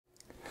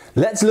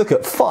Let's look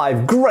at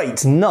 5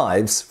 great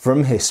knives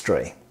from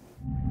history.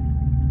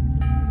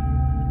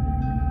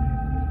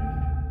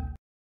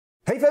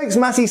 Hey folks,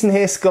 Matt Easton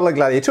here, Schola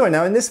Gladiatoria.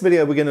 Now in this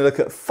video we're going to look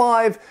at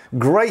 5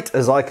 great,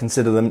 as I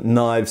consider them,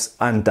 knives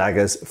and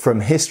daggers from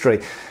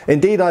history.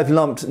 Indeed, I've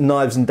lumped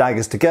knives and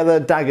daggers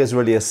together. Daggers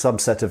really a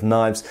subset of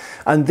knives,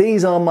 and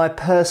these are my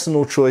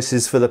personal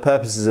choices for the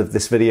purposes of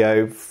this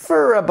video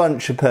for a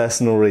bunch of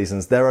personal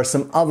reasons. There are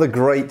some other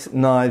great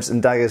knives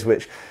and daggers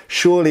which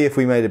surely, if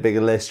we made a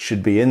bigger list,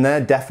 should be in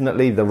there.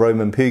 Definitely the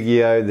Roman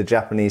Pugio, the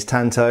Japanese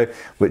Tanto,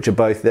 which are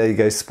both, there you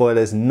go,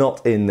 spoilers,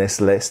 not in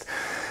this list.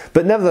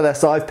 But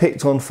nevertheless, I've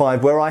picked on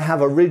 5 where I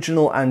have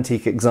original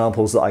antique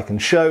examples that I can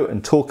show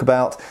and talk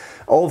about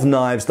of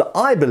knives that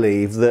I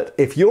believe that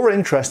if you're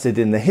interested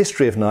in the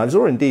history of knives,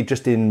 or indeed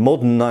just in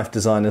modern knife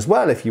design as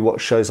well, if you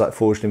watch shows like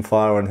Forged in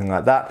Fire or anything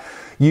like that,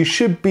 you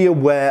should be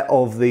aware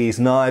of these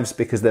knives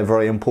because they're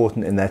very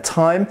important in their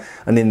time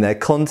and in their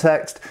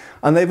context.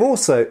 And they've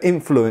also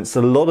influenced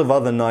a lot of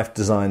other knife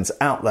designs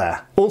out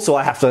there. Also,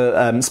 I have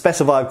to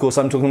specify, of course,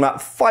 I'm talking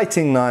about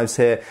fighting knives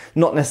here,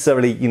 not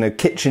necessarily,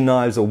 kitchen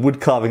knives or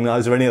wood carving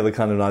knives or any other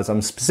kind of knives.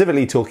 I'm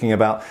specifically talking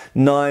about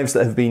knives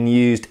that have been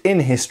used in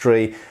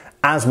history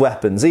as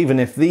weapons, even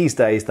if these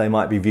days they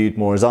might be viewed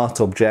more as art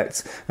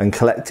objects and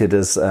collected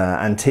as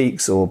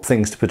antiques or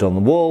things to put on the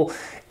wall.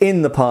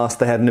 In the past,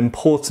 they had an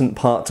important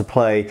part to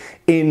play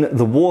in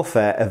the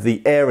warfare of the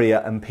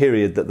area and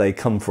period that they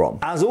come from.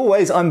 As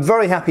always, I'm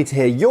very happy to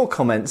hear your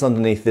comments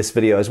underneath this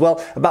video as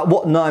well about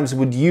what knives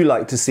would you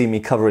like to see me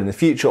cover in the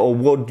future, or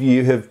what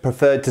you have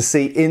preferred to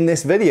see in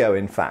this video,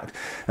 in fact.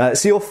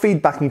 So your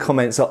feedback and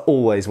comments are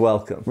always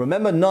welcome.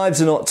 Remember,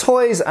 knives are not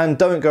toys and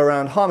don't go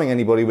around harming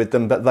anybody with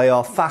them, but they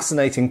are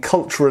fascinating,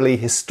 culturally,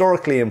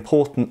 historically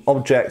important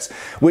objects,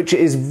 which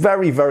is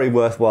very, very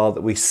worthwhile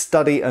that we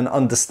study and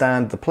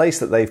understand the place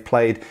that they've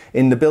played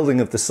in the building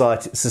of the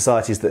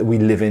societies that we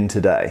live in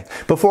today.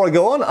 Before I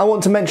go on, I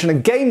want to mention a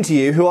game to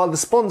you who are the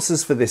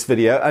sponsors for this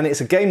video, and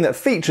it's a game that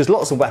features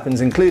lots of weapons,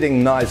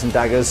 including knives and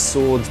daggers,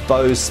 swords,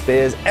 bows,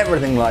 spears,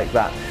 everything like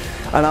that.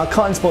 And our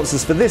kind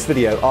sponsors for this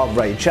video are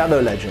Raid Shadow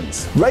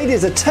Legends. Raid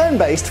is a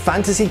turn-based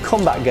fantasy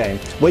combat game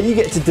where you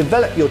get to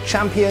develop your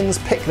champions,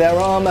 pick their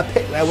armor,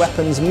 pick their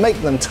weapons, make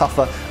them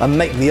tougher, and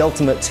make the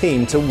ultimate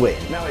team to win.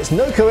 Now, it's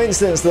no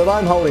coincidence that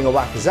I'm holding a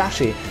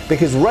Wakizashi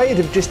because Raid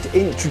have just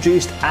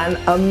introduced an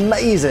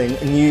amazing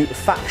new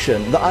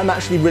faction that I'm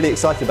actually really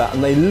excited about,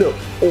 and they look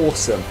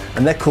awesome,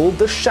 and they're called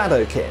the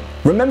Shadowkin.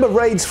 Remember,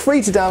 Raid's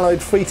free to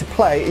download, free to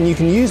play, and you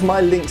can use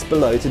my links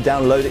below to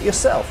download it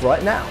yourself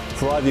right now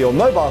for either your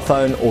mobile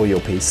phone or your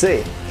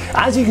PC.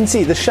 As you can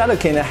see, the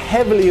Shadowkin are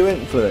heavily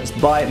influenced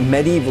by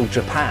medieval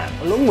Japan,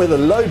 along with a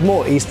load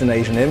more Eastern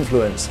Asian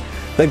influence.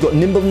 They've got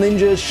nimble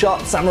ninjas,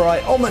 sharp samurai,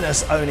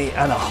 ominous oni,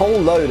 and a whole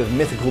load of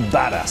mythical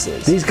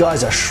badasses. These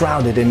guys are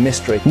shrouded in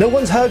mystery. No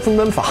one's heard from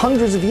them for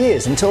hundreds of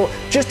years until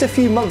just a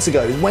few months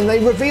ago when they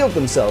revealed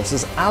themselves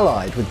as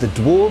allied with the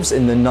dwarves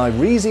in the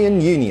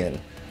Nyresian Union.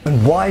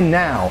 And why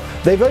now?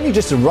 They've only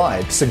just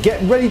arrived, so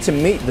get ready to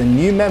meet the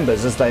new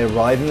members as they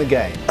arrive in the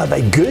game. Are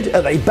they good?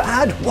 Are they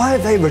bad? Why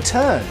have they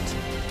returned?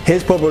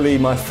 Here's probably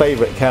my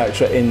favourite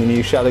character in the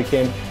new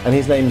Shadowkin, and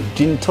his name's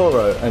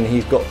Jintoro, and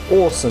he's got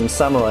awesome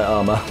samurai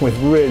armour with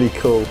really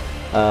cool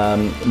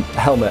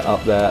helmet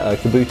up there,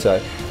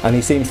 Kabuto, and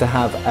he seems to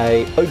have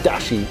a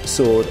Odashi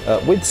sword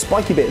with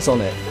spiky bits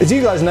on it. As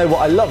you guys know,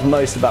 what I love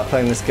most about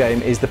playing this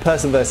game is the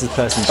person versus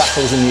person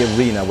battles in the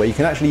arena, where you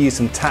can actually use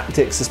some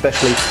tactics,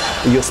 especially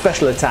your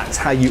special attacks,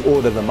 how you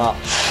order them up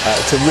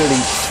to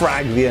really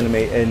frag the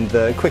enemy in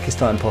the quickest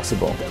time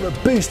possible. There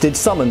are boosted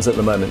summons at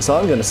the moment, so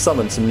I'm going to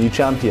summon some new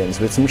champions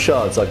with some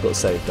shards I've got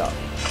saved up.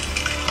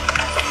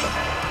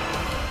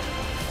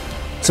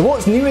 So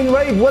what's new in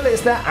Raid? Well,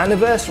 it's their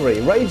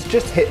anniversary. Raid's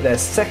just hit their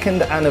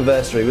 2nd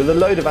anniversary with a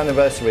load of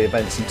anniversary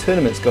events and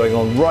tournaments going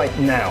on right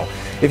now.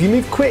 If you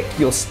move quick,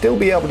 you'll still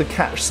be able to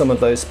catch some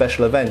of those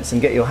special events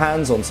and get your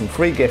hands on some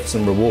free gifts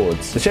and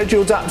rewards. The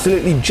schedule's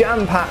absolutely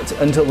jam-packed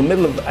until the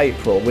middle of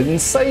April, with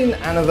insane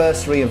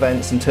anniversary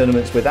events and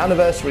tournaments with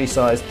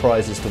anniversary-sized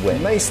prizes to win.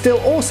 You may still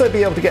also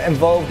be able to get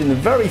involved in the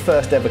very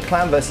first ever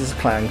clan versus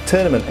clan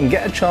tournament and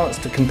get a chance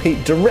to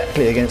compete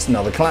directly against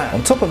another clan.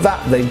 On top of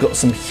that, they've got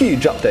some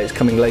huge updates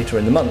coming later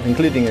in the month,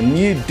 including a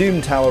new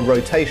Doom Tower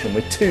rotation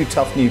with 2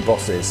 tough new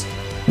bosses.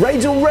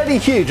 Raid's already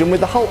huge, and with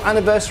the whole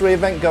anniversary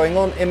event going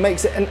on, it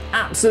makes it an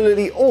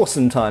absolutely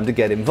awesome time to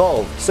get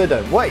involved, so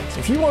don't wait.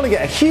 If you want to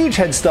get a huge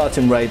head start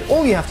in Raid,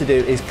 all you have to do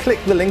is click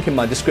the link in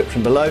my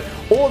description below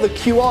or the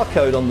QR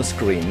code on the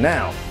screen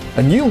now.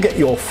 And you'll get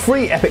your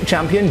free epic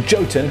champion,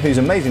 Jotun, who's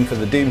amazing for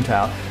the Doom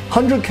Tower,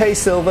 100k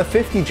silver,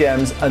 50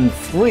 gems, and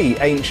 3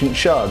 ancient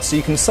shards, so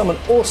you can summon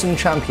awesome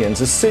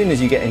champions as soon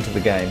as you get into the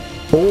game.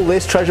 All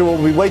this treasure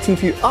will be waiting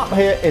for you up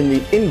here in the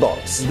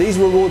inbox. These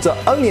rewards are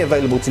only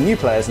available to new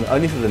players and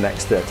only for the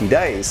next 30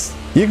 days.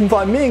 You can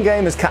find me in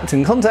game as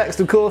Captain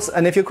Context, of course,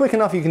 and if you're quick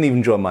enough you can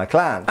even join my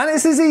clan. And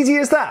it's as easy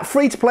as that,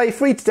 free to play,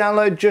 free to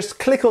download, just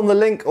click on the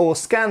link or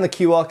scan the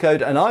QR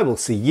code and I will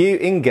see you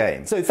in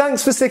game. So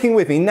thanks for sticking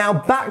with me. Now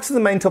back to the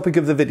main topic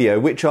of the video,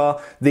 which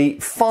are the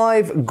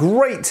 5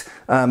 great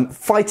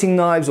fighting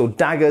knives or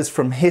daggers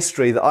from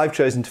history that I've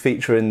chosen to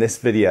feature in this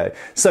video.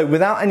 So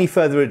without any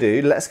further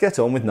ado, let's get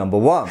on with number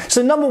 1.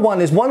 So number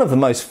 1 is one of the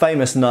most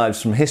famous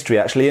knives from history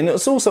actually, and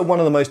it's also one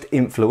of the most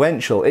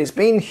influential. It's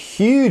been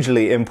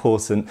hugely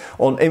important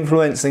on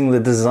influencing the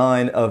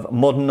design of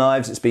modern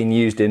knives. It's been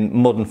used in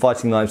modern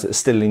fighting knives that are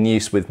still in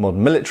use with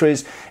modern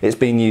militaries. It's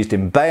been used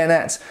in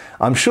bayonets.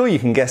 I'm sure you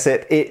can guess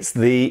it. It's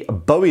the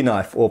Bowie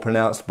knife, or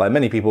pronounced by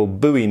many people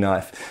Bowie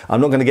knife.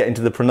 I'm not going to get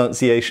into the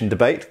pronunciation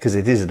debate because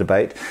it is a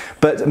debate,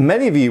 but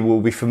many of you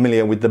will be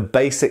familiar with the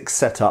basic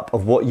setup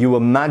of what you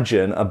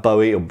imagine a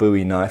Bowie or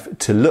Bowie knife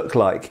to look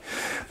like.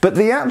 But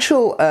the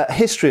actual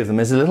history of them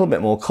is a little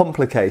bit more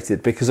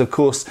complicated because, of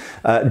course,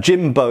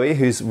 Jim Bowie,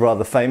 who's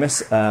rather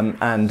famous,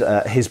 and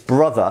his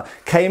brother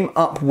came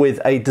up with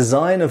a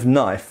design of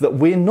knife that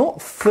we're not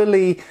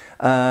fully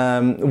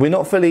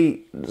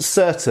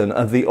certain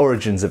of the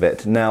origins of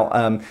it.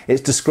 Now,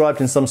 it's described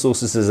in some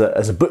sources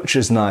as a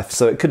butcher's knife,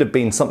 so it could have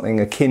been something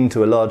akin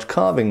to a large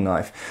carving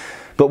knife.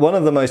 But one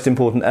of the most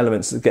important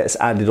elements that gets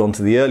added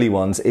onto the early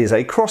ones is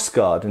a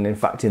crossguard, and in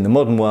fact in the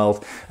modern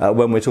world,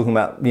 when we're talking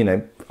about, you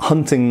know,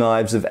 hunting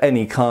knives of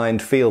any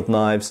kind, field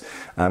knives,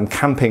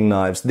 camping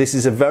knives, this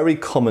is a very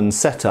common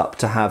setup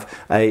to have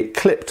a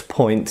clipped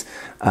point,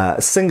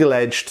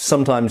 single-edged.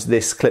 Sometimes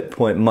this clipped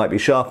point might be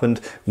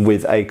sharpened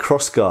with a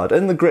crossguard,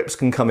 and the grips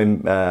can come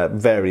in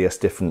various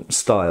different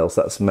styles.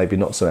 That's maybe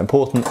not so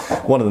important.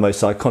 One of the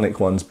most iconic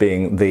ones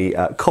being the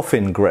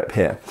coffin grip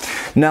here.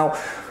 Now,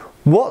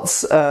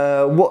 what's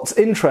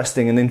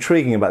interesting and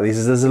intriguing about these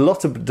is there's a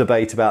lot of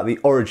debate about the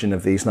origin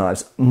of these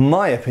knives.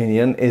 My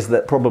opinion is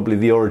that probably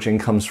the origin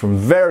comes from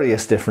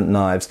various different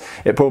knives.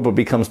 It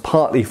probably comes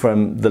partly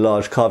from the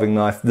large carving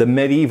knife, the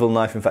medieval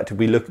knife. In fact, if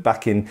we look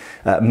back in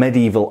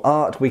medieval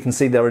art, we can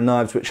see there are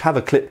knives which have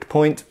a clipped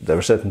point. There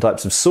are certain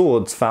types of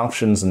swords,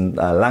 falchions and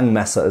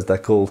langmesser as they're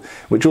called,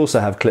 which also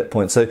have clipped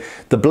points. So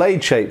the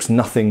blade shape's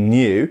nothing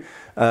new.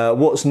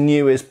 What's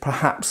new is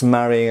perhaps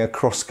marrying a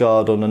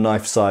crossguard on a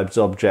knife-sized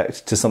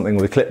object to something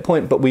with a clip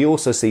point, but we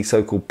also see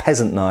so-called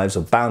peasant knives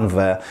or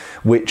bandwehr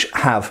which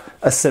have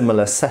a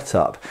similar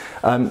setup.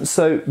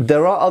 So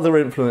there are other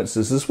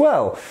influences as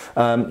well.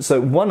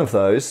 So one of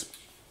those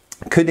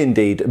could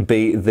indeed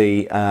be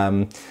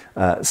the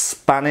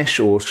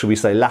Spanish, or should we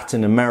say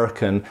Latin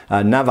American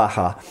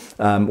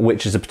navaja,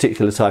 which is a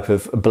particular type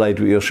of blade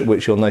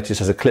which you'll notice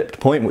has a clipped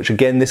point, which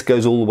again, this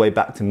goes all the way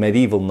back to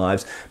medieval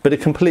knives, but a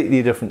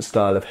completely different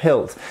style of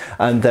hilt.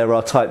 And there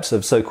are types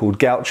of so-called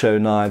gaucho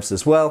knives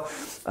as well,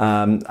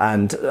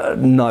 and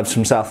knives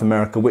from South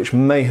America which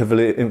may have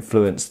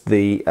influenced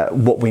the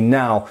what we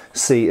now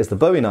see as the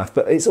Bowie knife.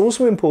 But it's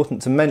also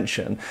important to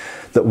mention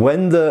that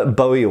when the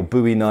Bowie or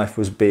Bowie knife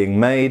was being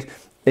made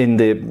in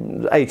the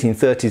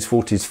 1830s,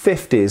 40s,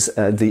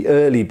 50s, the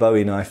early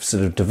Bowie knife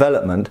sort of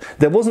development,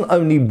 there wasn't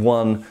only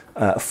one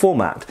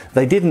format.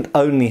 They didn't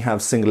only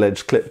have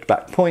single-edged clipped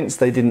back points,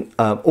 they didn't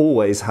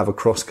always have a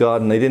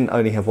crossguard, and they didn't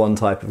only have one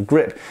type of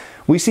grip.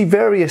 We see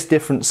various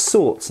different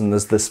sorts, and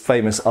there's this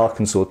famous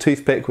Arkansas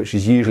toothpick, which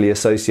is usually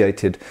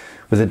associated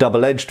with a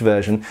double-edged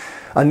version.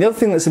 And the other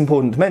thing that's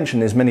important to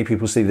mention is many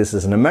people see this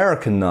as an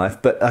American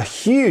knife, but a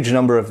huge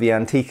number of the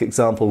antique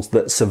examples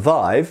that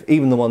survive,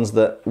 even the ones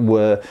that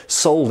were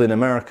sold in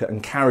America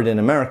and carried in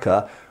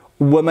America,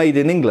 were made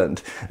in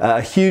England.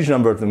 A huge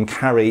number of them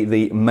carry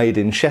the Made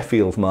in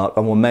Sheffield mark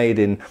and were made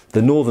in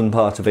the northern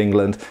part of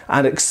England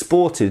and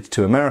exported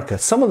to America.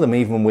 Some of them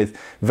even with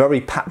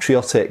very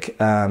patriotic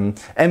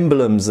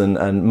emblems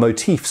and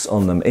motifs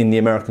on them in the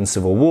American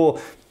Civil War,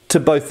 to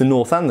both the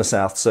North and the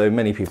South. So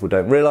many people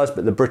don't realise,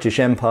 but the British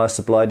Empire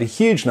supplied a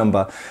huge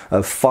number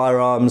of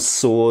firearms,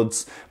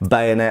 swords,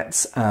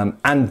 bayonets,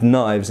 and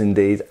knives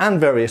indeed, and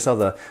various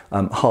other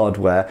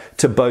hardware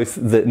to both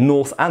the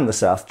North and the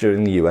South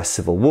during the US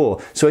Civil War.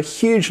 So a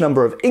huge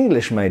number of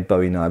English-made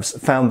Bowie knives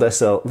found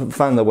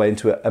their way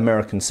into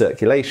American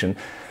circulation,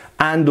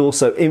 and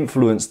also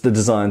influenced the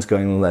designs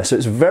going on there. So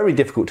it's very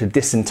difficult to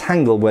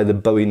disentangle where the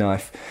Bowie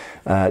knife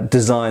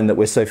design that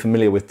we're so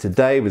familiar with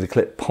today, with the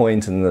clip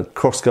point and the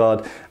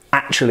crossguard,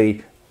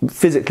 actually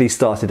physically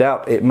started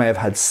out. It may have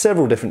had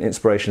several different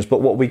inspirations,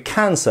 but what we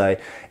can say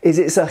is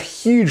it's a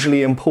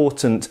hugely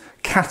important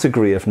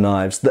category of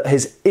knives that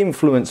has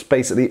influenced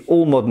basically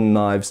all modern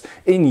knives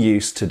in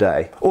use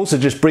today. Also,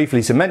 just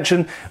briefly to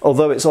mention,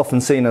 although it's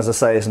often seen, as I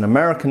say, as an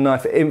American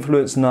knife, it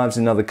influenced knives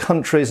in other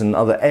countries and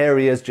other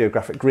areas,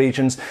 geographic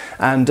regions,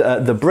 and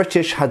the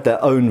British had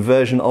their own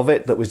version of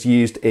it that was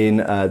used in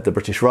the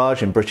British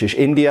Raj in British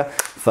India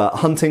for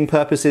hunting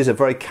purposes, a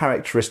very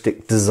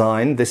characteristic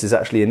design. This is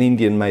actually an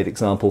Indian-made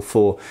example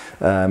for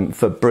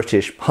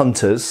British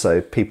hunters,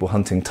 so people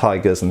hunting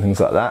tigers and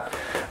things like that,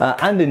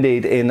 and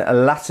indeed in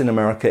Latin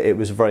America, it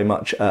was very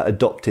much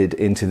adopted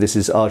into, this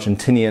is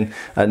Argentinian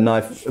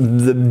knife.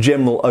 The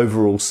general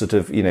overall sort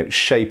of,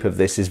 shape of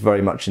this is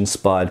very much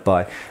inspired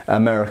by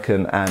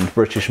American and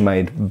British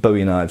made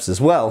Bowie knives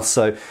as well.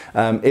 So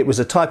it was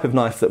a type of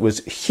knife that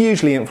was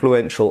hugely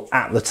influential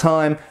at the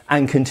time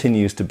and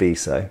continues to be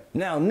so.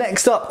 Now,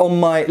 next up on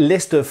my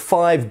list of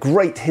 5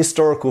 great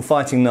historical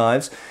fighting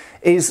knives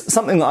is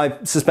something that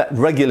I suspect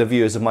regular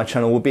viewers of my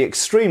channel will be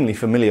extremely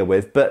familiar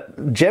with,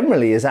 but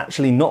generally is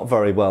actually not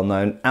very well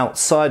known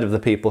outside of the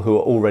people who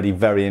are already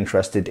very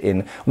interested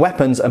in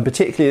weapons, and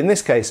particularly in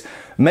this case,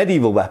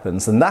 medieval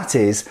weapons, and that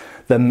is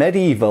the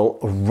medieval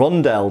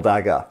rondel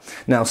dagger.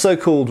 Now,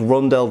 so-called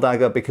rondel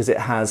dagger because it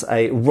has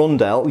a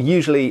rondel,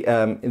 usually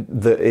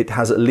it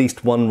has at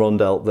least one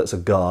rondel that's a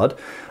guard,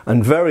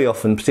 and very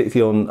often,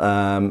 particularly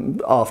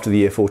on after the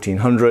year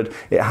 1400,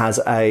 it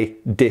has a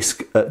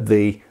disc at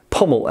the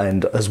pommel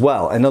end as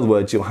well. In other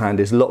words, your hand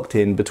is locked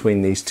in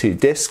between these 2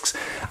 discs,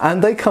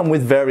 and they come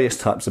with various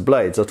types of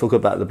blades. I'll talk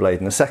about the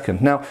blade in a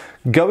second. Now,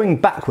 going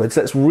backwards,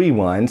 let's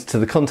rewind to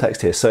the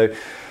context here. So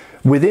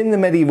within the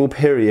medieval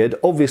period,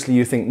 obviously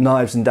you think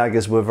knives and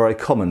daggers were very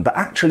common, but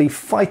actually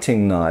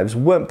fighting knives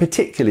weren't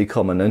particularly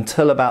common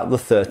until about the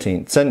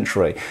 13th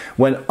century,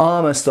 when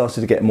armour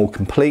started to get more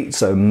complete.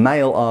 So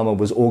mail armour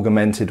was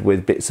augmented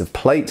with bits of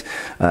plate.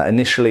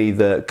 Initially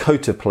the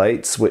coat of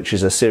plates, which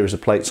is a series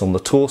of plates on the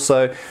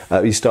torso.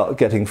 You start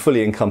getting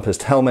fully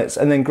encompassed helmets,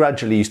 and then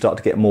gradually you start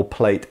to get more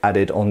plate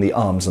added on the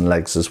arms and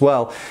legs as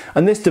well.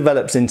 And this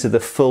develops into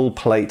the full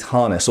plate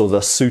harness, or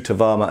the suit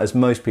of armour as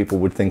most people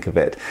would think of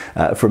it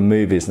from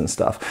movies and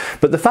stuff.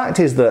 But the fact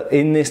is that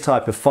in this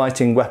type of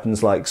fighting,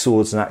 weapons like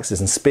swords and axes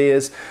and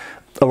spears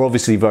are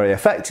obviously very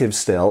effective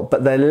still,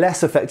 but they're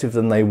less effective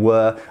than they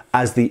were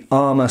as the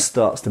armour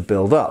starts to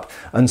build up.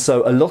 And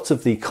so a lot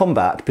of the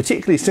combat,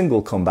 particularly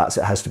single combats,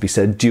 it has to be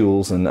said,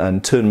 duels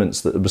and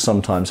tournaments that were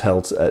sometimes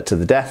held to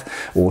the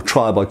death, or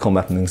trial by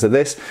combat and things like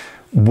this,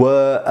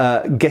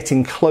 were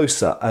getting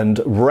closer,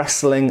 and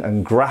wrestling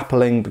and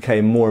grappling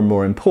became more and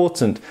more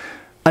important.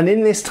 And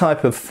in this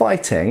type of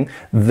fighting,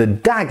 the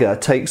dagger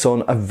takes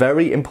on a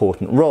very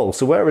important role.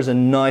 So whereas a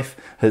knife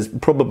has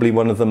probably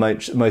one of the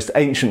most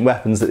ancient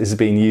weapons that is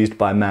being used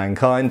by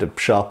mankind, a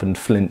sharpened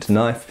flint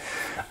knife,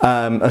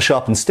 a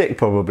sharpened stick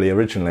probably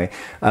originally,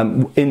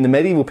 in the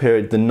medieval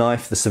period, the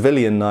knife, the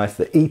civilian knife,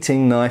 the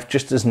eating knife,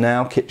 just as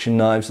now kitchen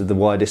knives are the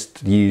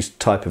widest used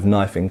type of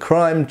knife in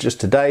crime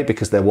just today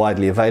because they're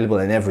widely available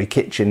in every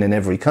kitchen in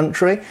every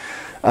country.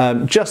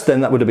 Just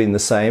then that would have been the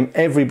same.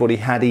 Everybody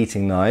had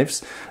eating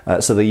knives,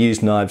 so they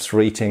used knives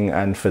for eating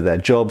and for their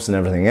jobs and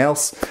everything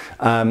else.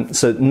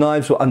 So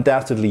knives were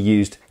undoubtedly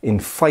used in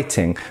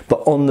fighting, but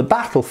on the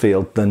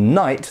battlefield, the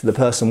knight, the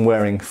person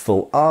wearing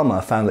full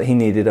armour, found that he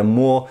needed a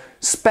more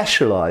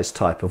specialised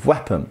type of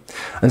weapon.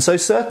 And so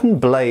certain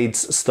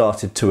blades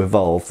started to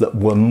evolve that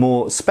were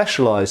more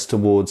specialised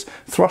towards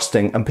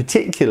thrusting, and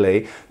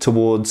particularly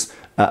towards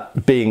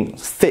being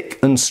thick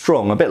and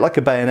strong, a bit like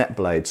a bayonet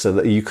blade, so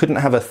that you couldn't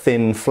have a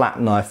thin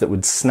flat knife that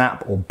would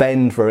snap or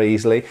bend very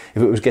easily if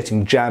it was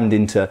getting jammed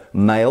into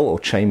mail or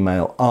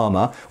chainmail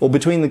armour, or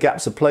between the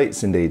gaps of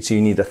plates indeed. So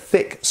you need a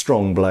thick,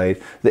 strong blade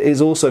that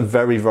is also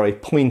very, very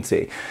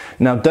pointy.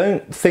 Now,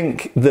 don't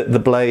think that the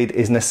blade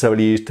is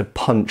necessarily used to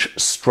punch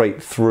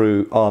straight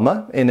through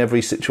armour in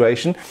every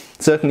situation.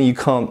 Certainly you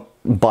can't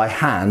by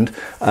hand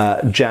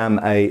jam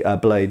a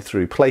blade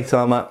through plate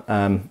armour,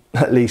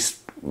 at least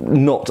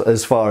not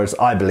as far as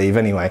I believe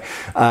anyway,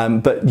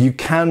 but you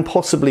can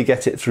possibly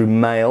get it through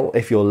mail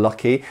if you're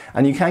lucky,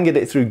 and you can get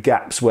it through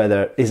gaps where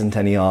there isn't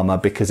any armour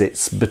because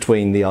it's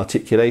between the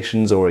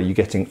articulations, or are you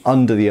getting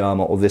under the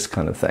armour, or this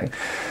kind of thing.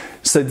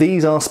 So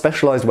these are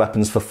specialised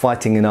weapons for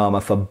fighting in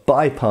armour, for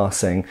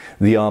bypassing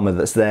the armour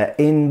that's there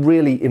in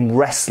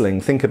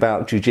wrestling. Think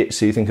about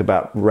jiu-jitsu, think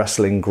about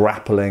wrestling,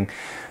 grappling,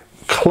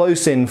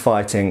 close-in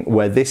fighting,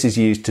 where this is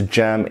used to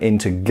jam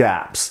into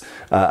gaps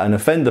and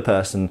offend the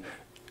person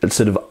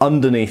sort of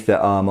underneath their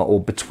armour, or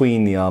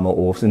between the armour,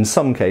 or in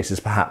some cases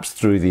perhaps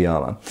through the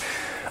armour.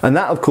 And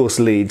that of course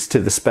leads to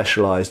the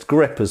specialised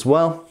grip as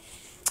well.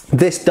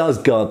 This does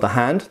guard the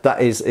hand,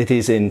 that is, it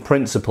is in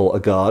principle a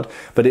guard,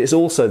 but it's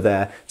also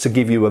there to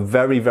give you a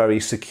very, very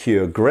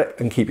secure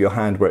grip and keep your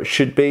hand where it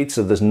should be,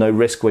 so there's no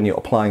risk when you're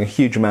applying a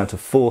huge amount of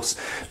force,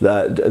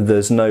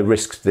 there's no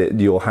risk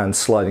that your hand's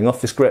sliding off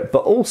this grip.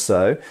 But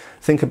also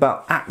think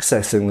about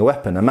accessing the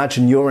weapon.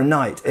 Imagine you're a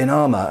knight in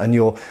armour and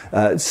you're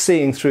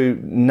seeing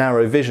through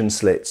narrow vision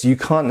slits. You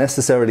can't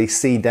necessarily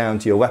see down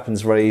to your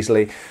weapons very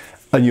easily,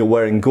 and you're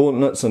wearing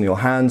gauntlets on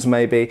your hands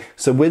maybe.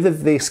 So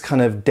with this kind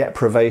of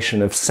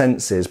deprivation of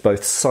senses,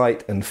 both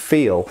sight and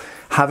feel,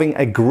 having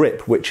a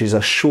grip which is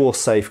a sure,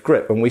 safe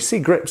grip. And we see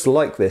grips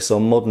like this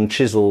on modern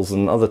chisels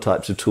and other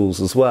types of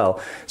tools as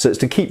well. So it's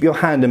to keep your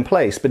hand in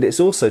place, but it's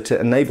also to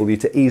enable you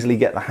to easily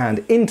get the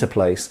hand into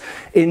place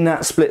in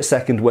that split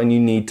second when you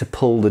need to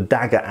pull the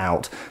dagger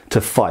out to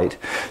fight.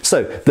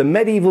 So the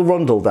medieval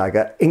rondel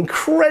dagger,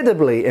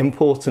 incredibly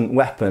important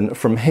weapon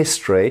from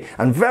history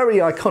and very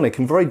iconic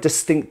and very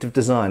distinctive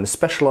design, a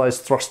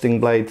specialized thrusting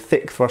blade,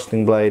 thick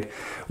thrusting blade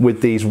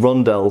with these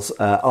rondels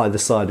either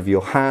side of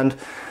your hand.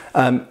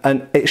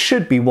 And it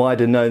should be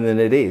wider known than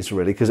it is,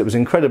 really, because it was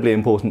incredibly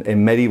important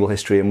in medieval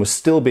history and was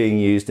still being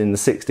used in the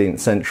 16th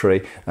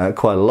century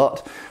quite a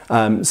lot.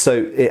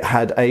 So it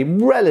had a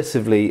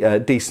relatively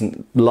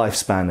decent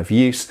lifespan of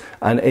use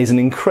and is an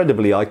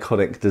incredibly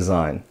iconic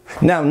design.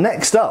 Now,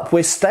 next up,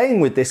 we're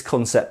staying with this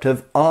concept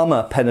of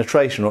armour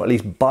penetration, or at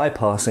least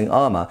bypassing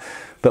armour.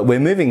 But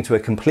we're moving to a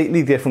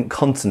completely different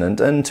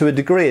continent and to a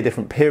degree a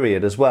different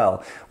period as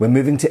well. We're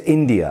moving to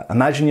India.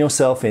 Imagine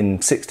yourself in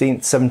 16th,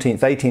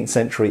 17th, 18th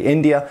century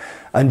India,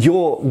 and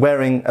you're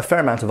wearing a fair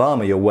amount of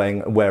armour. You're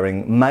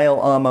wearing mail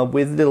armour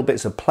with little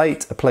bits of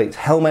plate, a plate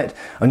helmet,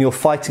 and you're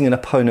fighting an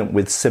opponent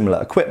with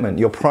similar equipment.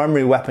 Your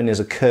primary weapon is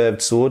a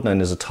curved sword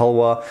known as a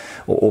talwar,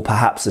 or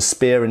perhaps a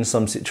spear in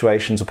some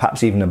situations, or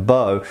perhaps even a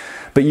bow.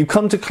 But you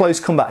come to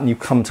close combat and you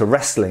come to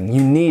wrestling.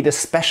 You need a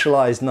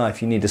specialised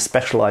knife, you need a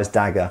specialised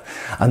dagger.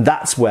 And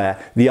that's where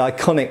the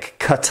iconic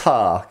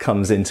katar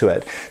comes into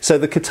it. So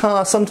the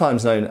katar,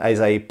 sometimes known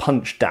as a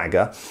punch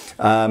dagger,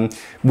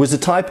 was a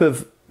type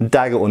of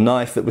dagger or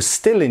knife that was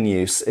still in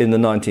use in the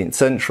 19th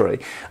century,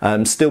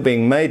 still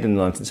being made in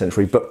the 19th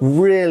century, but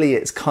really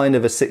it's kind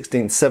of a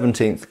 16th,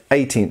 17th,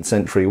 18th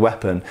century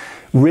weapon,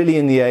 really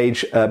in the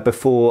age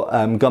before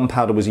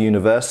gunpowder was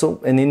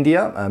universal in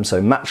India.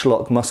 So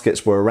matchlock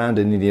muskets were around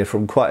in India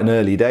from quite an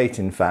early date,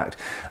 in fact.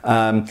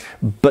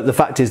 But the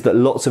fact is that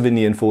lots of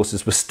Indian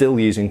forces were still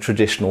using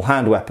traditional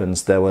hand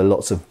weapons. There were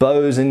lots of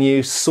bows in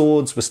use,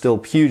 swords were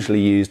still hugely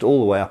used all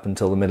the way up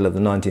until the middle of the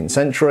 19th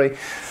century.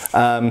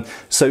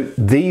 So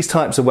these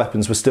types of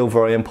weapons were still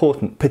very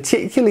important,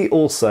 particularly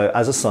also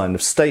as a sign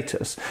of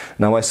status.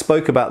 Now, I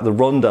spoke about the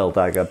rondel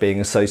dagger being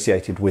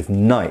associated with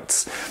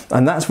knights,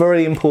 and that's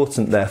very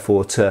important,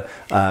 therefore, to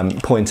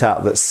point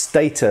out that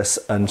status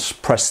and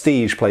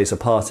prestige plays a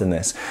part in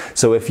this.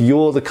 So if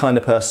you're the kind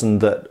of person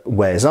that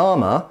wears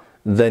armour,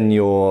 then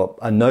you're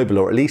a noble,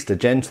 or at least a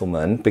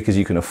gentleman, because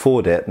you can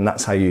afford it, and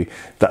that's how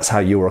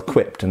you're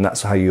equipped, and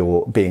that's how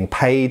you're being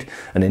paid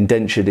and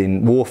indentured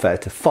in warfare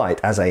to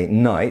fight as a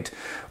knight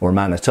or a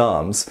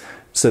man-at-arms.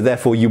 So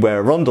therefore you wear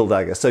a rondel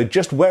dagger. So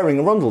just wearing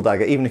a rondel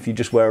dagger, even if you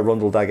just wear a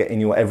rondel dagger in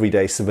your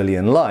everyday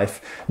civilian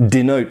life,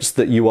 denotes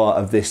that you are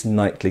of this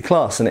knightly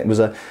class. And it was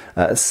a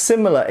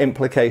similar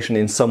implication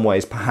in some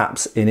ways,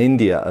 perhaps in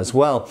India as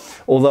well.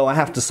 Although I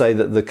have to say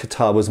that the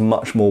katar was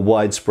much more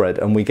widespread,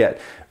 and we get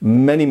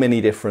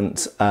many different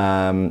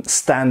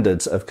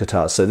standards of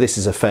katars. So this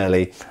is a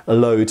fairly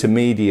low to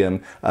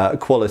medium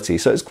quality.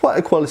 So it's quite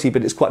a quality,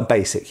 but it's quite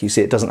basic. You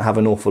see, it doesn't have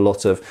an awful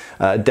lot of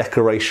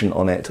decoration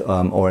on it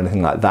or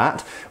anything like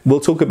that. We'll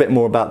talk a bit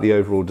more about the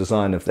overall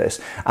design of this.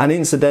 And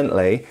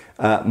incidentally,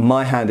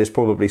 my hand is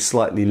probably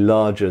slightly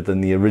larger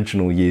than the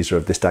original user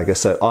of this dagger,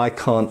 so I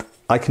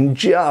can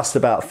just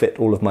about fit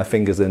all of my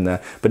fingers in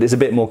there, but it's a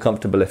bit more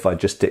comfortable if I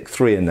just stick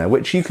 3 in there,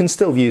 which you can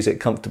still use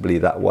it comfortably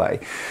that way.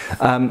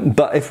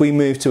 But if we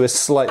move to a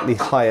slightly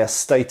higher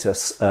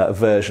status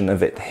version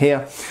of it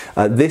here,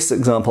 this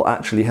example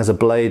actually has a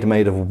blade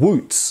made of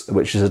woots,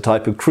 which is a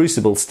type of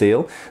crucible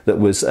steel that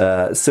was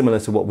similar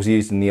to what was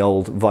used in the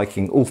old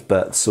Viking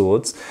Ulfbert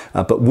swords.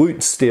 But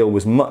woot steel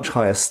was much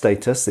higher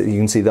status. You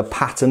can see the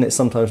pattern, it's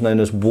sometimes known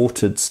as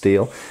watered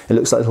steel. It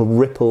looks like little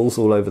ripples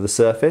all over the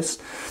surface.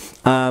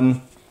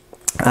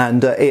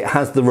 And it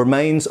has the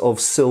remains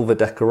of silver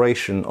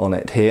decoration on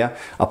it here,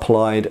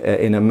 applied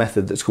in a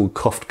method that's called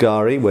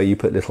koftgari, where you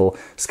put little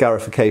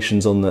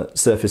scarifications on the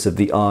surface of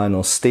the iron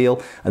or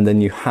steel, and then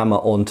you hammer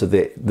onto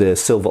the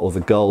silver or the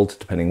gold,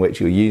 depending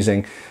which you're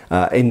using,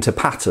 into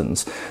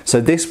patterns.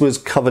 So this was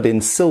covered in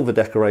silver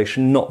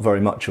decoration, not very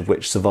much of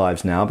which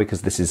survives now,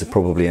 because this is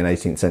probably an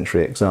 18th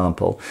century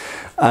example.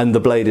 And the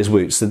blade is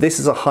woot. So this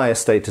is a higher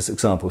status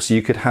example. So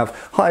you could have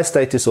higher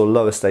status or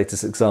lower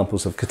status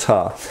examples of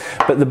katar.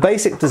 But the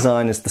basic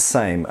design is the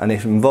same, and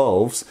it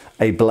involves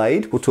a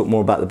blade. We'll talk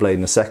more about the blade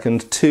in a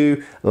second.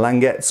 2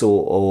 languettes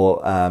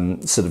or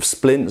sort of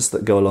splints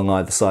that go along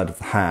either side of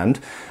the hand,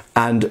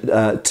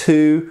 and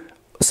 2,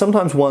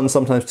 sometimes 1,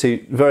 sometimes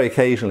 2, very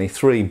occasionally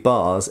 3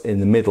 bars in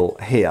the middle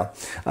here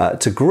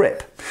to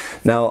grip.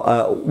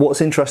 Now, what's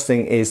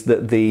interesting is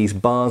that these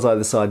bars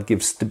either side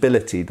give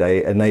stability.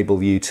 They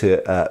enable you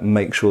to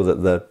make sure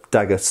that the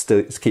dagger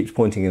keeps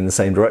pointing in the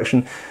same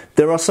direction.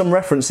 There are some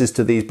references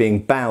to these being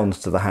bound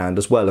to the hand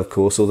as well, of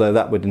course, although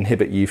that would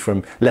inhibit you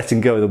from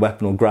letting go of the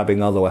weapon or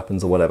grabbing other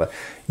weapons or whatever.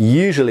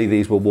 Usually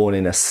these were worn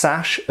in a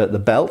sash at the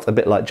belt, a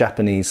bit like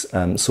Japanese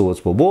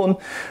swords were worn,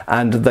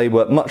 and they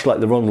were much like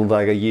the rondel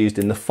dagger, used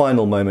in the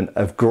final moment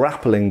of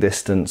grappling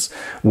distance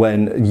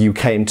when you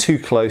came too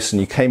close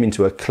and you came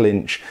into a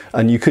clinch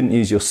and you couldn't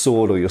use your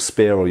sword or your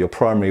spear or your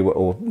primary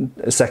or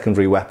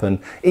secondary weapon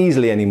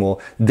easily anymore.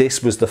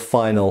 This was the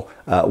final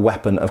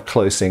weapon of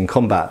close-in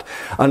combat.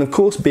 And of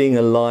course, being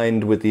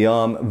aligned with the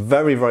arm,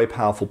 very, very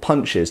powerful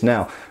punches.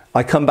 Now,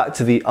 I come back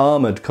to the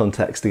armoured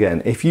context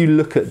again. If you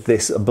look at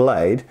this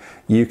blade,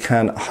 you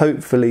can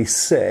hopefully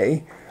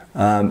see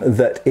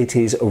that it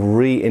is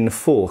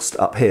reinforced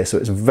up here. So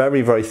it's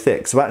very, very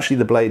thick. So actually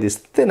the blade is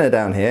thinner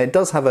down here. It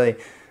does have a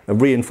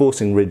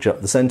reinforcing ridge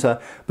up the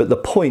centre, but the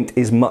point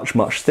is much,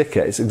 much thicker.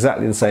 It's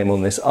exactly the same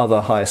on this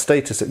other higher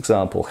status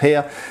example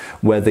here,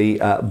 where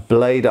the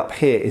blade up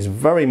here is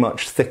very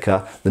much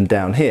thicker than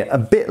down here. A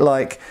bit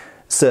like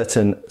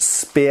certain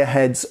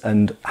spearheads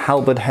and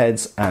halberd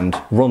heads and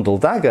rondel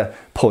dagger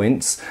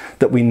points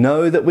that we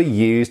know that were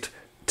used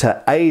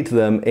to aid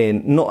them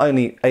in, not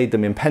only aid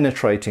them in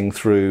penetrating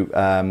through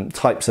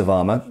types of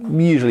armour,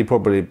 usually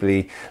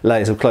probably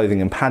layers of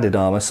clothing and padded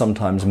armour,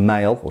 sometimes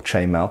mail or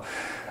chainmail,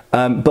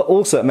 but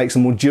also it makes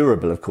them more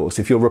durable, of course.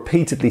 If you're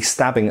repeatedly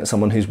stabbing at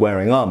someone who's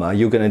wearing armour,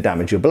 you're going to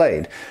damage your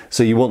blade.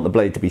 So you want the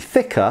blade to be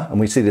thicker, and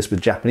we see this with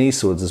Japanese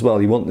swords as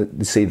well. You want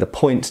to see the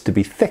point to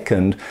be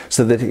thickened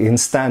so that it can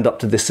stand up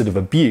to this sort of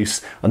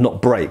abuse and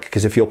not break,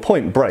 because if your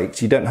point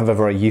breaks, you don't have a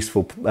very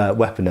useful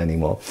weapon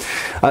anymore.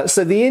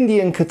 So the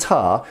Indian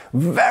katar,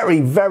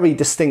 very, very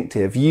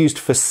distinctive, used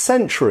for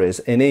centuries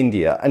in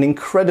India, and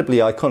incredibly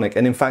iconic.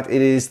 And in fact,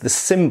 it is the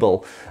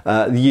symbol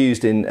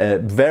used in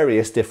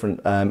various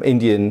different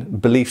Indian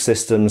belief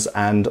systems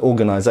and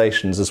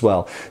organizations as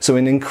well. So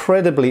an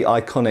incredibly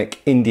iconic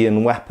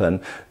Indian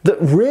weapon that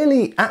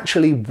really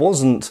actually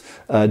wasn't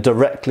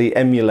directly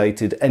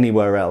emulated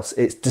anywhere else.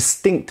 It's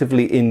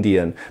distinctively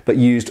Indian, but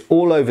used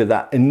all over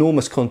that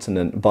enormous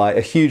continent by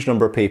a huge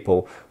number of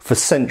people for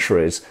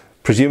centuries,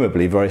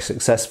 presumably very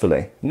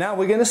successfully. Now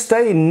we're going to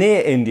stay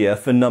near India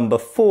for number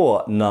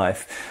 4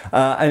 knife,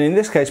 and in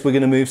this case we're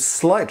going to move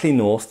slightly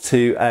north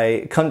to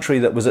a country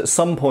that was at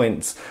some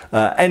points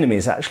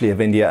enemies actually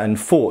of India and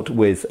fought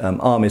with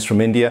armies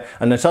from India,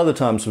 and at other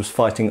times was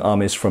fighting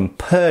armies from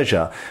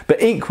Persia.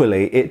 But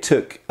equally it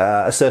took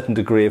a certain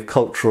degree of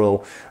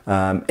cultural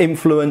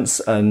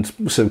influence and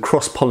sort of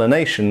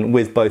cross-pollination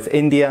with both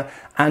India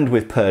and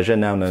with Persia,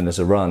 now known as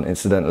Iran,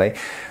 incidentally,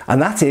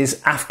 and that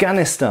is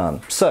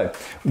Afghanistan. So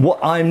what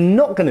I'm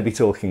not going to be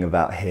talking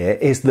about here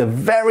is the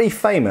very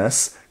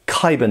famous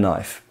Khyber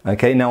knife.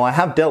 Okay, now I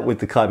have dealt with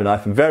the Khyber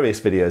knife in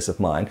various videos of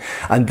mine,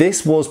 and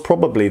this was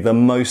probably the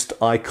most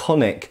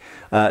iconic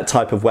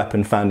type of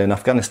weapon found in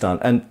Afghanistan,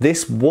 and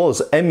this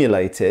was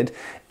emulated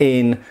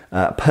in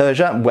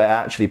Persia, where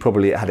actually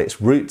probably it had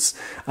its roots,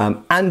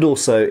 and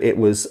also it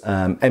was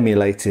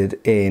emulated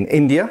in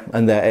India,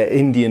 and there are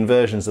Indian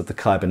versions of the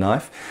Khyber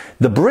knife.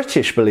 The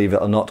British, believe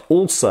it or not,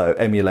 also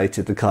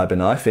emulated the Khyber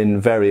knife in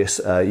various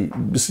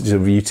sort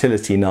of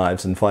utility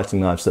knives and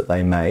fighting knives that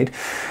they made,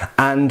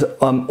 and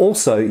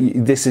also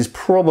this is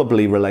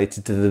probably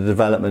related to the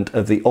development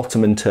of the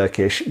Ottoman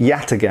Turkish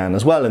yataghan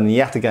as well, and the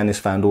yataghan is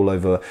found all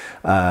over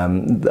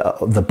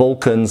the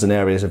Balkans and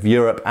areas of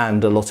Europe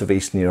and a lot of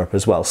Eastern Europe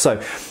as well.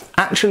 So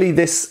actually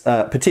this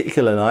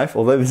particular knife,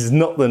 although this is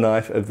not the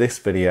knife of this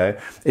video,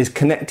 is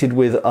connected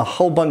with a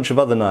whole bunch of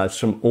other knives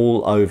from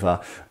all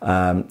over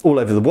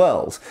the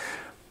world.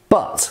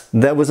 But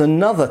there was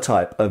another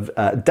type of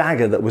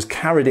dagger that was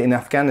carried in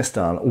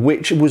Afghanistan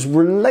which was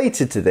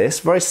related to this,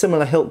 very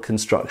similar hilt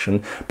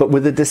construction, but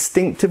with a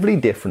distinctively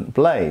different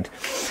blade.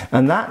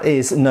 And that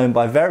is known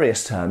by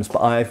various terms,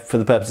 but I, for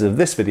the purposes of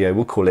this video,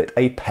 will call it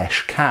a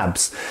pesh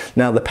kabs.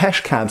 Now the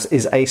pesh kabs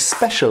is a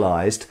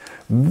specialised,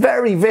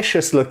 very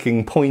vicious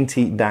looking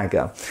pointy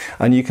dagger,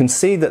 and you can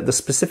see that the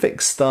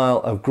specific style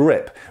of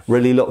grip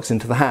really locks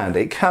into the hand.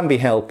 It can be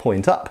held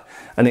point up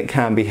and it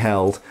can be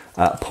held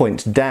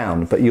point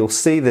down, but you'll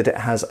see that it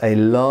has a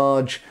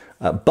large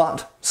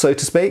butt, so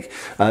to speak,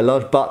 a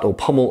large butt or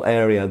pommel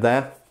area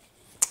there,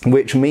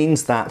 which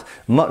means that,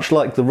 much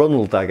like the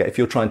rondel dagger, if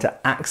you're trying to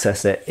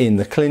access it in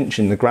the clinch,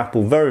 in the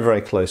grapple, very,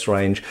 very close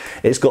range,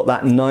 it's got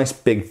that nice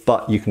big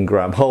butt you can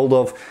grab hold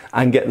of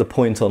and get the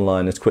point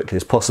online as quickly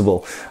as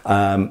possible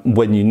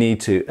when you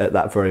need to at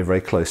that very,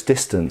 very close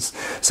distance.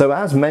 So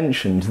as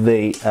mentioned,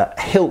 the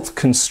hilt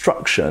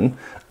construction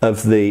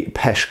of the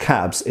pesh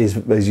kabs is,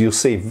 as you'll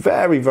see,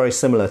 very, very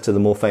similar to the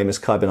more famous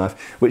Khyber knife,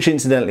 which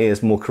incidentally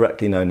is more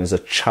correctly known as a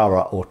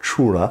chara or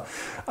chura.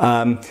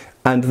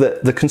 And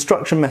the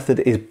construction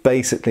method is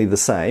basically the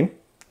same,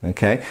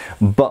 okay?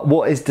 But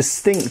what is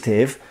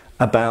distinctive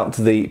about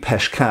the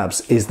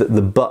peshkabs is that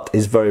the butt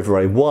is very,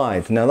 very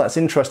wide. Now that's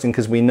interesting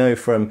because we know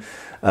from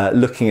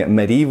looking at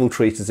medieval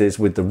treatises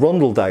with the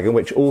rondel dagger,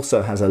 which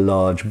also has a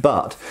large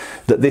butt,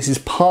 that this is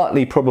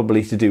partly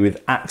probably to do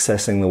with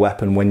accessing the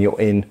weapon when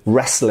you're in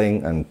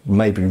wrestling and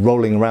maybe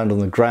rolling around on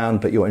the ground,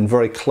 but you're in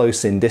very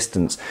close in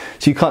distance.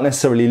 So you can't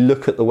necessarily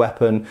look at the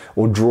weapon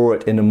or draw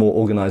it in a more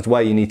organised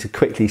way. You need to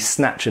quickly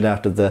snatch it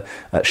out of the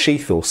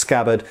sheath or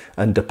scabbard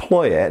and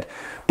deploy it.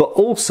 But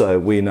also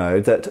we know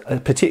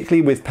that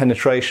particularly with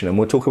penetration, and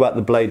we'll talk about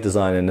the blade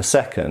design in a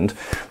second,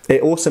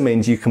 it also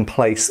means you can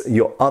place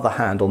your other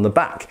hand on the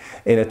back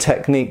in a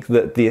technique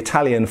that the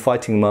Italian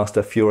fighting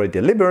master Fiore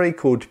de Liberi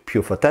called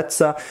più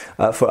fortezza,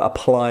 for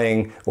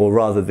applying, or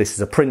rather this is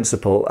a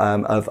principle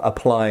of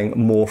applying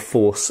more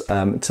force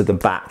to the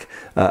back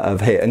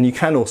of here. And you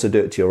can also do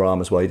it to your arm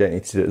as well, you don't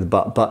need to do it to the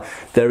butt, but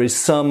there is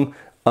some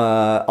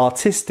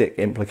artistic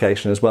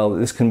implication as well, that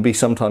this can be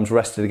sometimes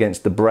rested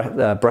against the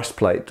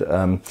breastplate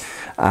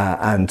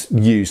and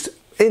used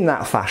in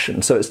that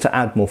fashion, so it's to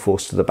add more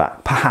force to the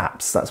back.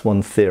 Perhaps that's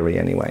one theory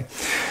anyway.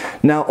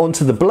 Now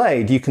onto the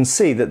blade, you can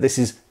see that this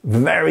is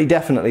very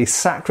definitely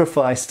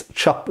sacrificed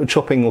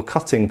chopping or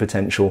cutting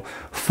potential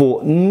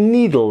for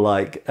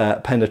needle-like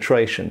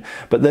penetration.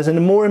 But there's a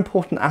more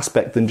important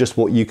aspect than just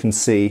what you can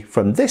see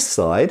from this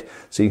side.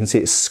 So you can see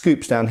it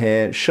scoops down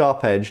here,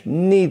 sharp edge,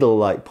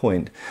 needle-like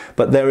point.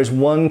 But there is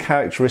one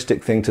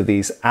characteristic thing to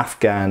these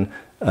Afghan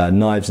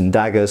knives and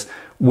daggers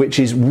which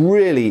is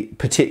really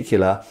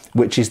particular,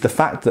 which is the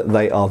fact that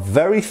they are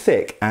very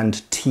thick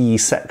and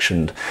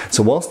T-sectioned.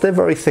 So whilst they're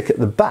very thick at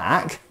the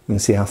back, you can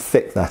see how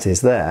thick that is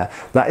there,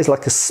 that is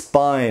like a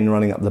spine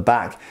running up the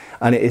back,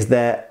 and it is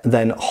there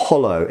then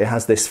hollow. It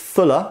has this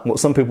fuller, what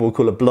some people will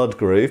call a blood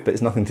groove, but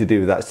it's nothing to do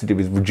with that, it's to do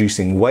with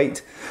reducing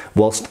weight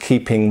whilst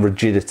keeping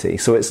rigidity.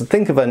 So it's,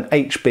 think of an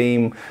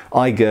H-beam,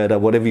 I-girder,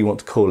 whatever you want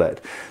to call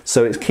it.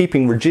 So it's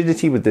keeping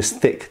rigidity with this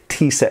thick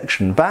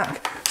T-section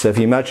back. So if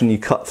you imagine you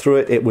cut through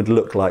it, it would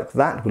look like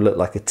that, it would look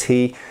like a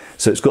T.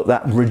 So it's got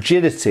that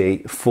rigidity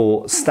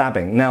for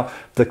stabbing. Now,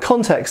 the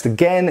context,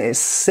 again, is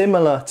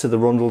similar to the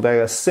rondel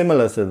dagger,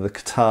 similar to the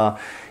katar.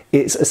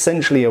 It's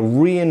essentially a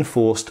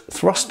reinforced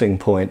thrusting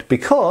point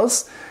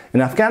because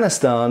in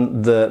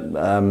Afghanistan,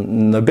 the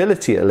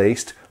nobility at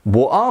least,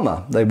 wore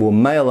armour. They wore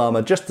mail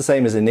armour just the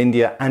same as in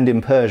India and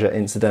in Persia,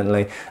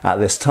 incidentally, at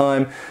this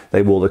time.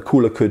 They wore the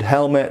kulakud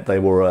helmet, they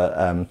wore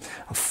a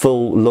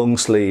full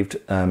long-sleeved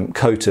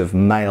coat of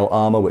mail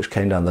armour which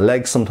came down the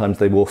legs. Sometimes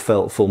they wore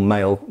full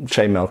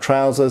chainmail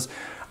trousers,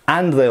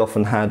 and they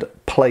often had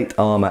plate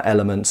armour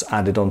elements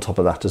added on top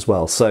of that as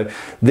well. So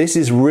this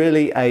is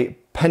really a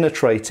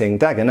penetrating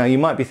dagger. Now you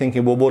might be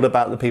thinking, well, what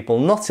about the people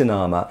not in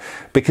armour?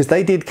 Because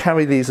they did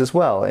carry these as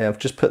well. I've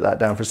just put that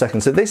down for a second.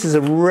 So this is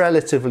a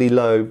relatively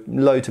low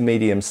to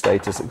medium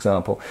status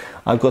example.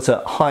 I've got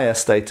a higher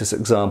status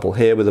example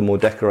here with a more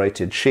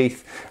decorated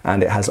sheath,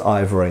 and it has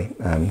ivory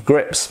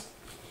grips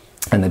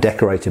and a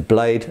decorated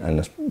blade and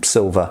a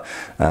silver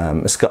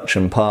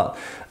escutcheon part,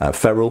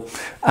 ferrule.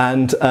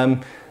 And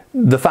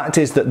the fact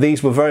is that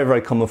these were very,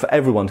 very common for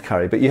everyone to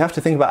carry, but you have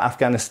to think about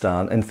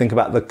Afghanistan and think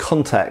about the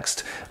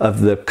context of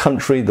the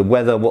country, the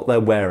weather, what they're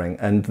wearing.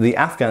 And the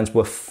Afghans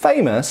were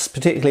famous,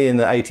 particularly in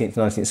the 18th,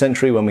 19th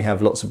century, when we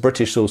have lots of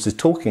British sources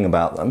talking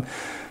about them,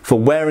 for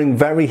wearing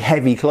very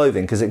heavy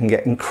clothing because it can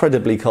get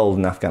incredibly cold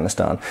in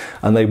Afghanistan.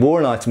 And they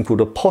wore an item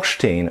called a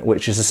poshtine,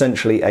 which is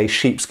essentially a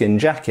sheepskin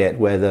jacket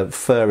where the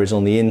fur is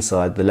on the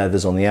inside, the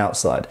leather's on the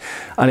outside.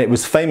 And it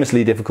was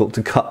famously difficult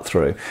to cut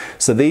through.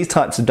 So these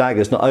types of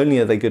daggers, not only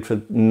are they good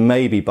for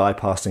maybe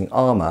bypassing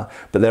armour,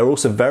 but they're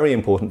also very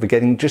important for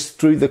getting just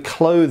through the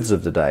clothes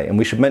of the day. And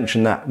we should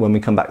mention that when we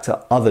come back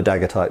to other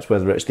dagger types,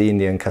 whether it's the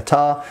Indian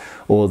katar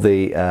or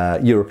the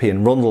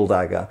European rondel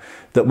dagger,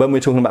 that when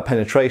we're talking about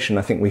penetration,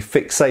 I think we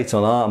fixate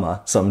on armour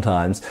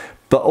sometimes,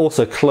 but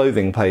also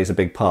clothing plays a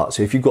big part.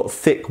 So if you've got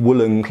thick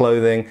woolen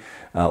clothing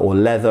or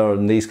leather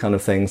and these kind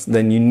of things,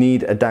 then you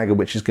need a dagger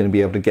which is going to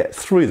be able to get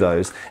through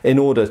those in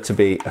order to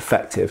be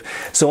effective.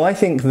 So I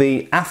think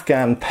the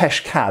Afghan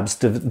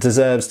peshkabs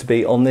deserves to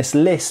be on this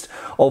list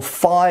of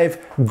 5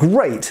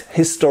 great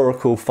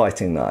historical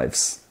fighting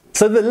knives.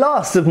 So the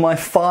last of my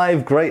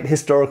 5 great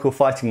historical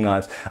fighting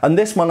knives, and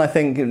this one I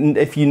think,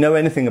 if you know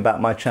anything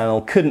about my channel,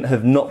 couldn't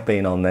have not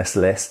been on this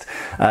list,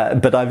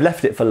 but I've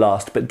left it for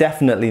last, but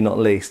definitely not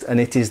least,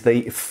 and it is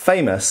the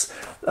famous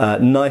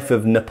knife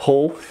of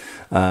Nepal,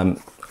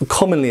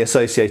 commonly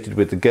associated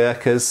with the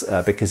Gurkhas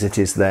because it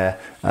is their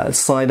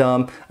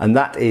sidearm, and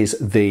that is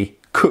the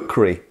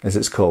kukri, as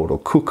it's called, or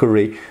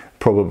kukri,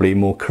 probably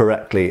more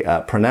correctly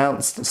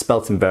pronounced,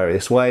 spelt in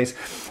various ways.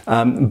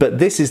 But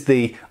this is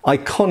the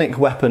iconic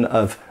weapon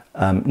of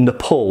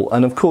Nepal,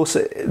 and of course,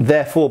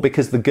 therefore,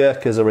 because the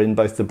Gurkhas are in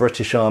both the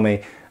British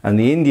Army and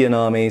the Indian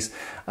armies.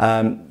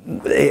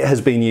 It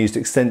has been used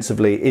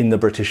extensively in the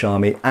British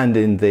Army and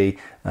in the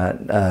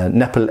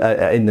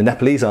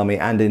Nepalese Army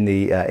and in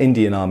the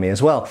Indian Army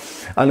as well.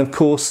 And of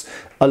course,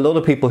 a lot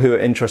of people who are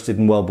interested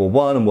in World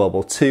War I and World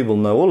War II will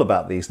know all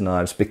about these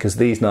knives, because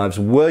these knives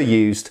were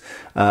used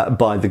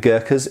by the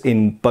Gurkhas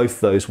in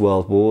both those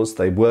world wars.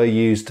 They were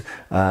used,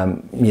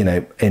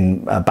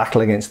 in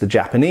battle against the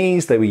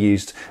Japanese. They were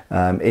used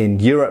in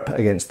Europe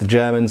against the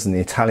Germans and the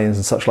Italians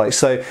and such like.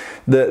 So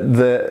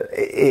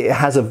it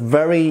has a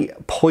very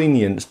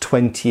poignant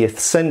 20th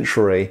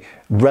century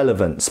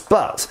relevance.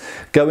 But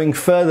going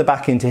further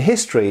back into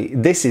history,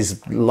 this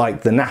is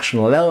like the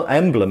national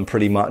emblem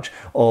pretty much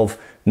of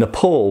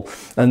Nepal,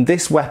 and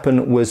this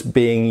weapon was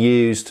being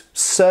used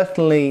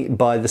certainly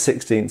by the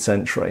 16th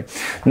century.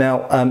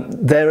 Now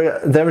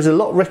there is a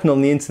lot written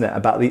on the internet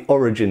about the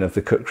origin of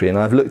the kukri, and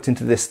I've looked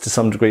into this to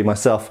some degree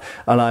myself,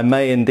 and I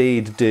may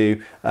indeed do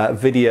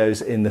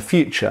videos in the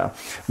future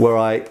where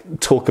I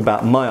talk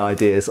about my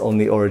ideas on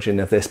the origin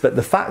of this. But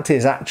the fact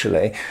is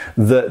actually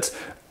that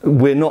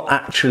we're not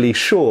actually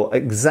sure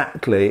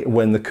exactly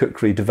when the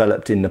kukri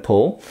developed in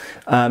Nepal.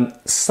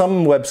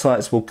 Some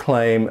websites will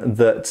claim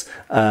that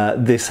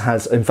this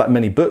has, in fact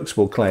many books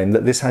will claim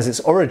that this has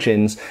its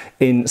origins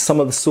in some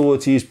of the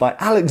swords used by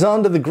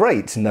Alexander the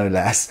Great, no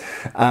less,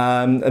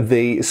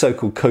 the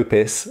so-called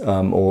kopis,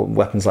 or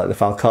weapons like the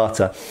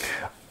falcata.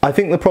 I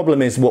think the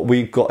problem is what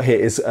we've got here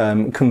is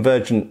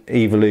convergent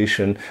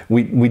evolution.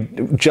 We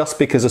just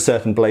because a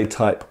certain blade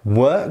type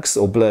works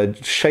or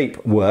blade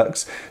shape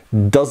works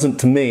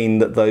doesn't mean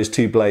that those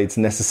two blades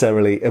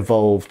necessarily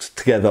evolved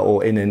together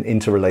or in an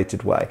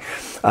interrelated way.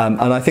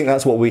 And I think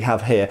that's what we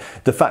have here.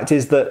 The fact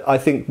is that I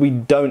think we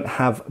don't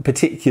have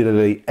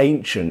particularly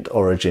ancient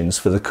origins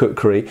for the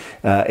kukri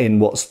in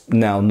what's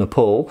now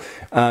Nepal,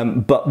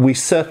 but we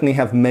certainly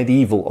have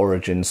medieval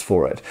origins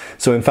for it.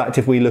 So in fact,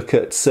 if we look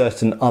at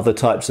certain other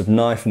types of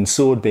knife and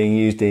sword being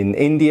used in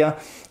India,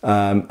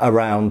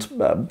 around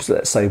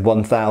let's say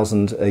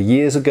 1,000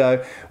 years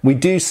ago, we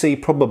do see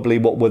probably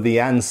what were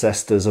the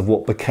ancestors of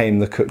what became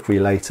the kukri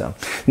later.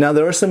 Now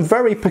there are some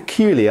very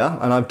peculiar,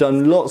 and I've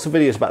done lots of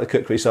videos about the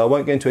kukri, so I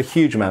won't go into a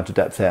huge amount of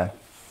depth here.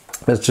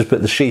 Let's just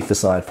put the sheath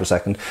aside for a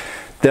second.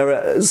 There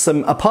are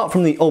some, apart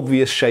from the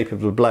obvious shape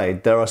of the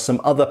blade, there are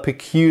some other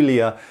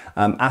peculiar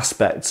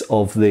aspects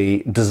of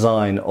the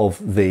design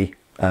of the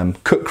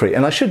kukri.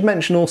 And I should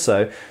mention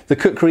also, the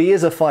kukri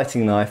is a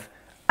fighting knife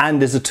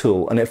and is a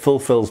tool, and it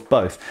fulfills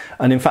both.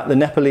 And in fact, the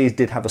Nepalese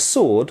did have a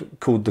sword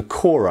called the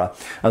kora,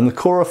 and the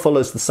kora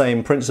follows the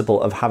same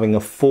principle of having a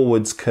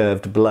forwards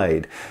curved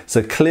blade.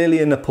 So clearly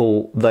in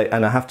Nepal,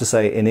 and I have to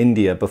say in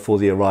India before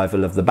the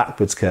arrival of the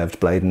backwards curved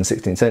blade in the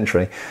 16th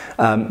century,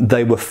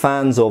 they were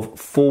fans of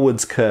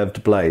forwards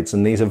curved blades,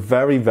 and these are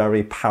very,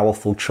 very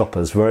powerful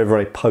choppers, very,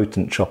 very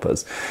potent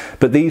choppers.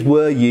 But these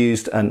were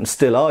used and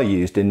still are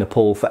used in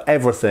Nepal for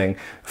everything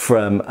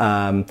from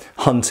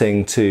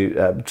hunting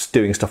to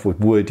doing stuff with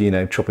wood,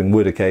 chopping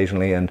wood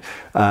occasionally, and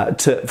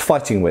to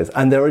fighting with.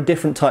 And there are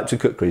different types of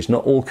kukris.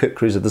 Not all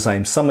kukris are the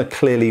same. Some are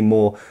clearly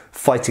more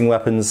fighting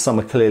weapons, some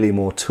are clearly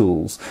more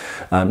tools.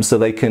 So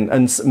they can,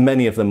 and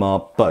many of them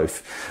are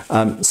both.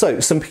 So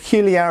some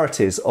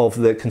peculiarities of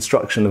the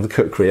construction of the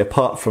kukri,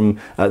 apart from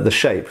the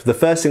shape. The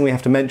first thing we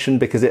have to mention,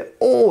 because it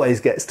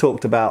always gets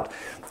talked about,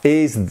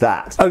 is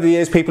that over the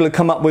years people have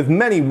come up with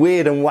many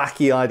weird and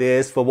wacky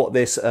ideas for what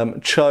this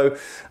cho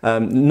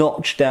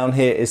notch down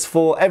here is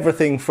for.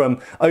 Everything from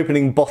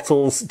opening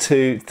bottles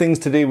to things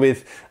to do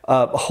with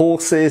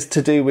horses,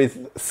 to do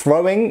with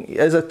throwing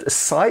as a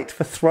site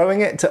for throwing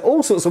it, to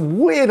all sorts of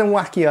weird and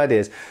wacky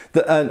ideas.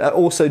 That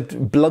also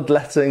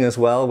bloodletting as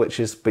well, but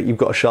you've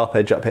got a sharp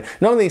edge up here.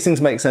 None of these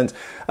things make sense,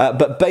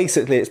 but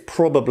basically it's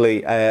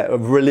probably a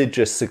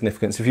religious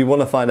significance. If you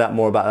want to find out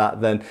more about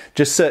that, then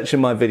just search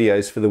in my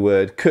videos for the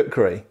word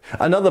kukri.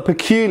 Another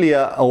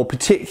peculiar or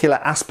particular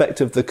aspect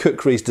of the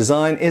kukri's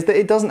design is that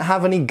it doesn't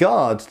have any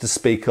guard to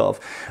speak of,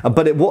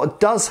 but what it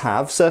does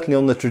have, certainly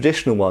on the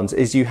traditional ones,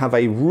 is you have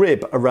a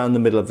rib around the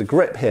middle of the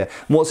grip here.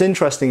 And what's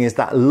interesting is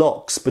that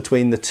locks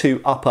between the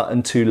two upper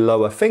and two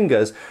lower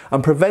fingers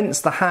and prevents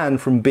the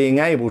hand from being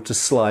able to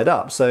slide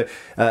up. So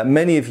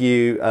many of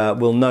you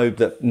will know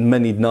that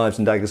many knives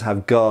and daggers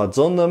have guards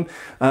on them,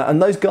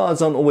 and those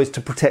guards aren't always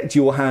to protect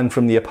your hand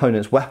from the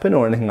opponent's weapon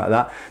or anything like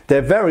that.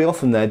 They're very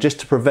often there just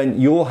to prevent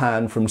your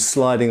hand from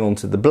sliding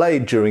onto the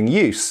blade during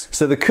use.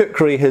 So the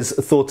kukri has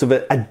thought of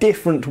a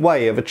different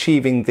way of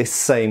achieving this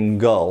same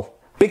goal.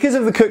 Because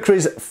of the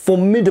kukri's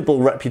formidable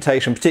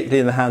reputation, particularly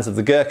in the hands of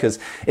the Gurkhas,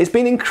 it's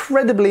been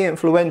incredibly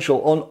influential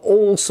on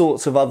all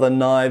sorts of other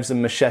knives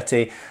and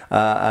machete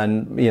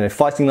and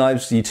fighting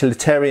knives,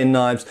 utilitarian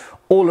knives,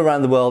 all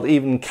around the world,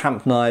 even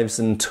camp knives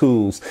and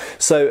tools.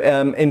 So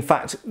in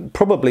fact,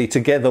 probably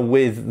together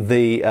with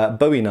the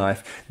Bowie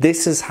knife,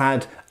 this has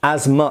had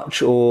as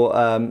much, or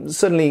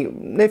certainly,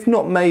 if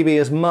not maybe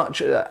as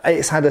much,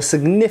 it's had a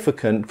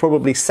significant,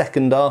 probably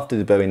second after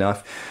the Bowie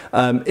knife,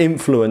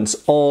 influence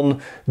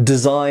on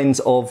designs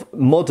of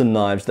modern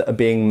knives that are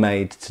being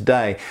made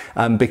today,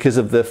 because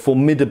of the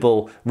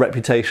formidable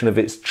reputation of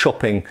its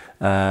chopping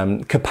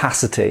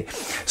capacity.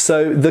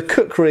 So the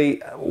kukri,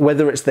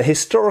 whether it's the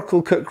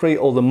historical kukri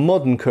or the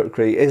modern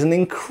kukri, is an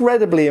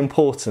incredibly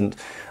important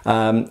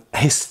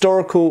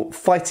historical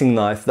fighting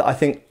knife that I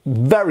think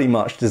very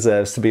much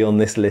deserves to be on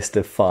this list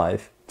of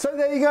 5. So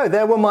there you go,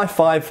 there were my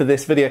 5 for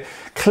this video.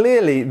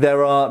 Clearly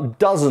there are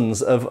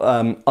dozens of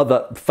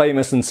other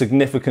famous and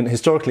significant,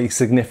 historically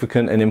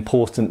significant and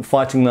important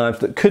fighting knives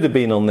that could have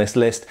been on this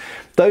list.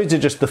 Those are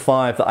just the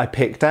 5 that I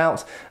picked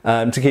out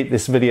to keep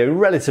this video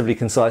relatively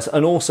concise,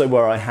 and also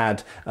where I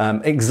had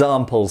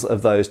examples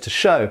of those to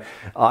show.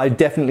 I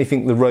definitely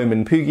think the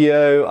Roman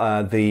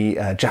Pugio,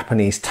 the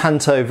Japanese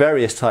Tanto,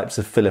 various types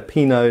of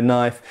Filipino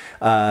knife,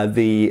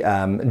 the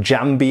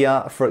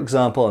Jambia, for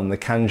example, and the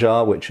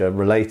Kanjar, which are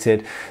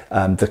related.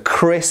 The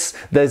Kris,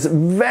 there's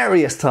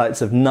various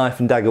types of knife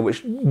and dagger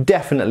which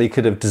definitely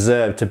could have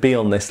deserved to be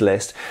on this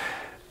list.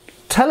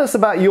 Tell us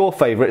about your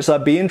favourites.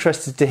 I'd be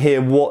interested to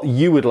hear what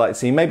you would like to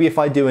see. Maybe if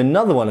I do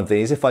another one of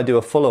these, if I do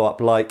a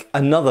follow-up like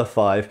another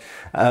 5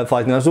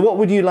 knives, what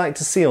would you like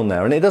to see on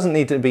there? And it doesn't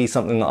need to be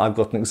something that I've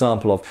got an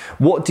example of.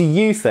 What do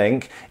you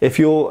think, if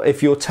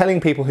you're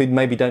telling people who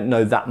maybe don't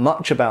know that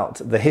much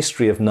about the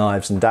history of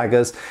knives and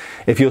daggers,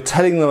 if you're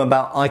telling them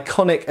about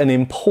iconic and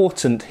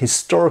important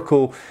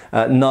historical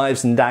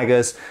knives and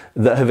daggers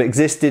that have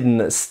existed and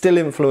that still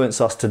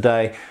influence us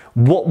today,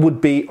 what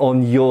would be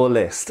on your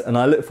list? And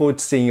I look forward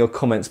to seeing your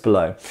comments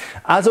below.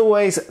 As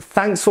always,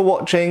 thanks for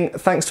watching.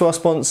 Thanks to our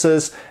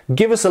sponsors.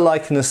 Give us a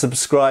like and a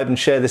subscribe and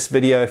share this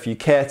video if you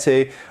care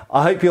to.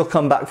 I hope you'll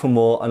come back for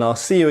more, and I'll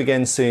see you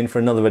again soon for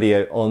another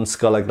video on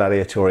Schola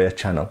Gladiatoria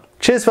channel.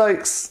 Cheers,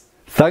 folks.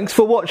 Thanks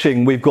for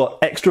watching. We've got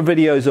extra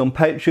videos on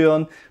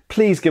Patreon.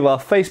 Please give our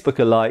Facebook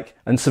a like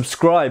and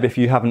subscribe if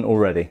you haven't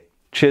already.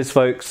 Cheers,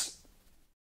 folks.